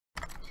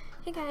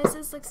Hey guys,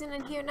 it's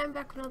Lexington here, and I'm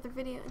back with another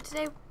video. And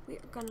today we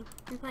are gonna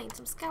be playing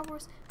some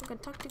Skywars. I'm gonna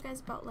talk to you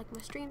guys about like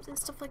my streams and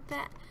stuff like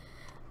that.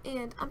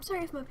 And I'm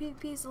sorry if my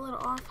PvP is a little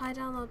off. I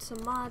downloaded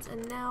some mods,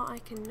 and now I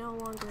can no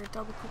longer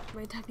double click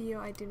my W.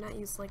 I do not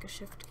use like a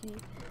shift key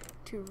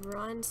to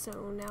run, so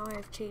now I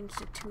have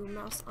changed it to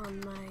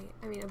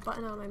a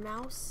button on my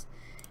mouse,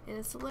 and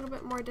it's a little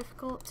bit more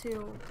difficult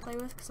to play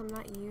with because I'm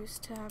not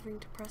used to having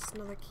to press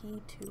another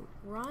key to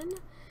run.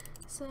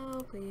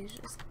 So please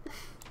just.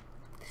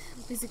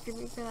 Please forgive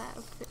me for that.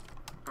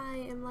 I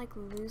am like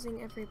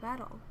losing every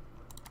battle.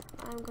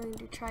 I'm going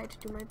to try to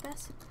do my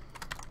best.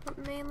 But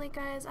mainly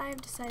guys, I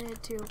have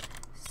decided to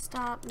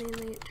stop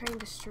mainly trying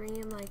to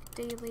stream like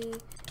daily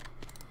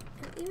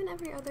and even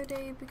every other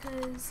day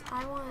because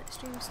I want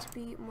streams to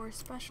be more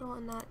special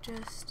and not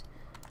just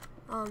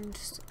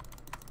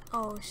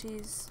oh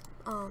she's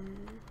I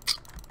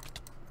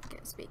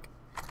can't speak.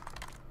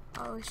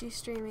 Oh, she's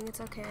streaming,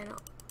 it's okay,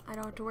 I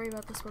don't have to worry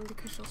about this one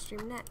because she'll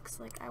stream next.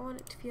 Like, I want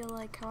it to feel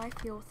like how I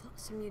feel with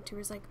some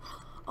YouTubers, like,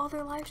 oh,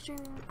 they're live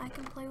streaming, I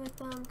can play with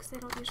them because they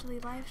don't usually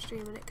live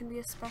stream, and it can be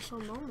a special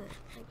moment.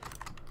 Like,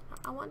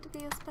 I want it to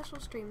be a special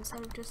stream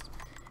instead of just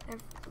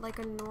like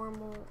a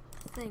normal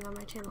thing on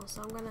my channel.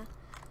 So I'm gonna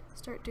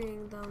start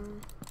doing them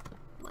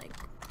like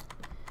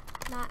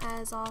not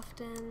as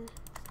often.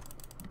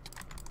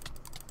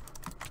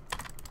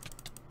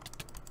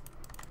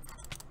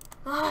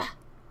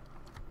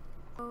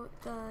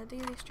 The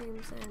daily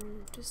streams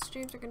and just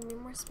streams are going to be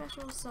more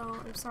special, so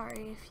I'm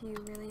sorry if you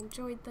really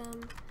enjoyed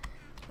them,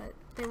 but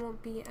they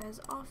won't be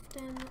as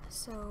often,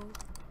 so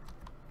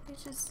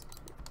it's just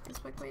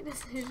respect my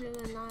decision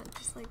and not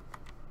just like,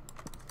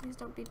 please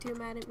don't be too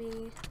mad at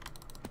me,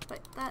 but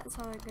that's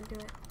how I can do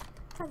it.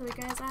 By the way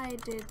guys, I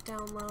did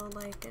download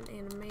like an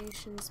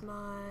animations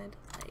mod,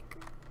 like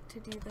to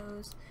do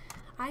those.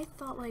 I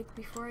thought like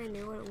before I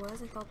knew what it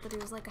was, I thought that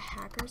it was like a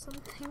hack or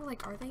something.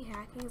 Like, are they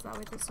hacking? Is that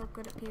why they're so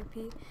good at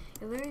PvP?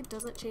 It literally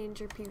doesn't change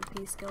your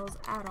PvP skills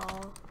at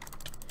all.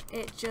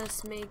 It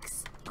just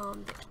makes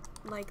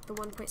like the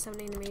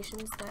 1.7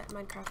 animations that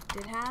Minecraft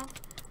did have,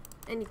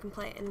 and you can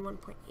play it in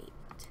 1.8.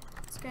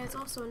 So guys,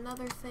 also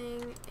another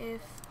thing,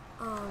 if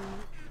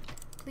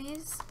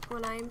please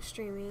when I'm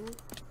streaming,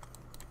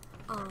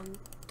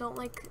 don't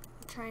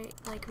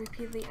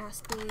repeatedly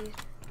ask me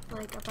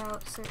like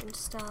about certain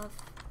stuff.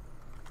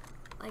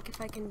 Like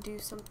if I can do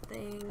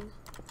something,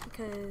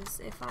 because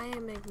if I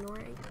am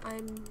ignoring,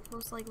 I'm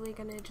most likely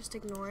gonna just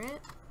ignore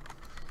it.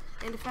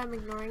 And if I'm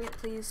ignoring it,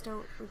 please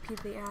don't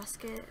repeatedly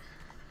ask it.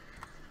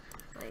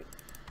 Like,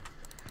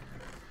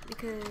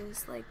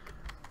 because like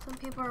some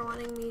people are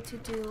wanting me to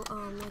do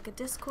like a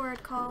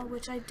Discord call,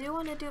 which I do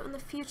want to do in the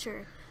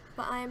future,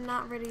 but I am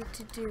not ready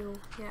to do.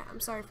 Yeah, I'm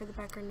sorry for the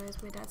background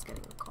noise. My dad's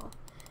getting a call,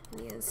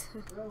 and he is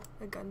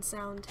a gun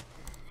sound,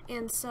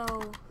 and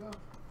so.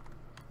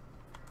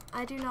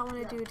 I do not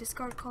want to do a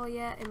Discord call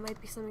yet. It might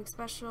be something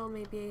special,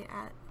 maybe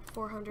at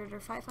 400 or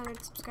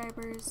 500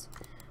 subscribers,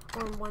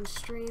 or in one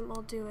stream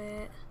I'll do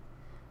it.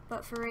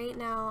 But for right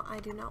now, I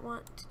do not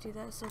want to do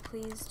that, so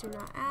please do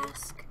not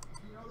ask.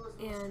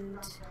 And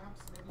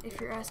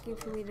if you're asking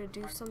for me to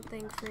do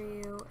something for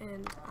you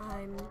and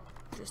I'm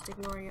just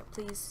ignoring it,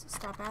 please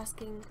stop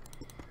asking.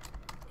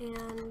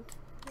 And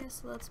yeah,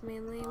 so that's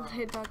mainly what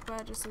I talk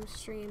about, just some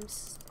stream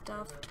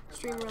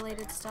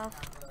related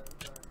stuff.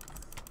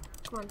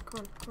 Come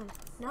on.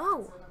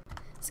 No!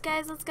 So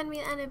guys, that's gonna be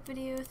the end of the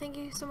video. Thank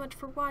you so much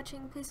for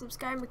watching. Please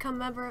subscribe and become a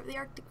member of the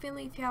Arctic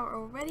family if you haven't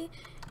already.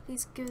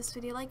 Please give this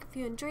video a like if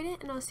you enjoyed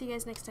it, and I'll see you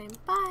guys next time.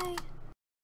 Bye!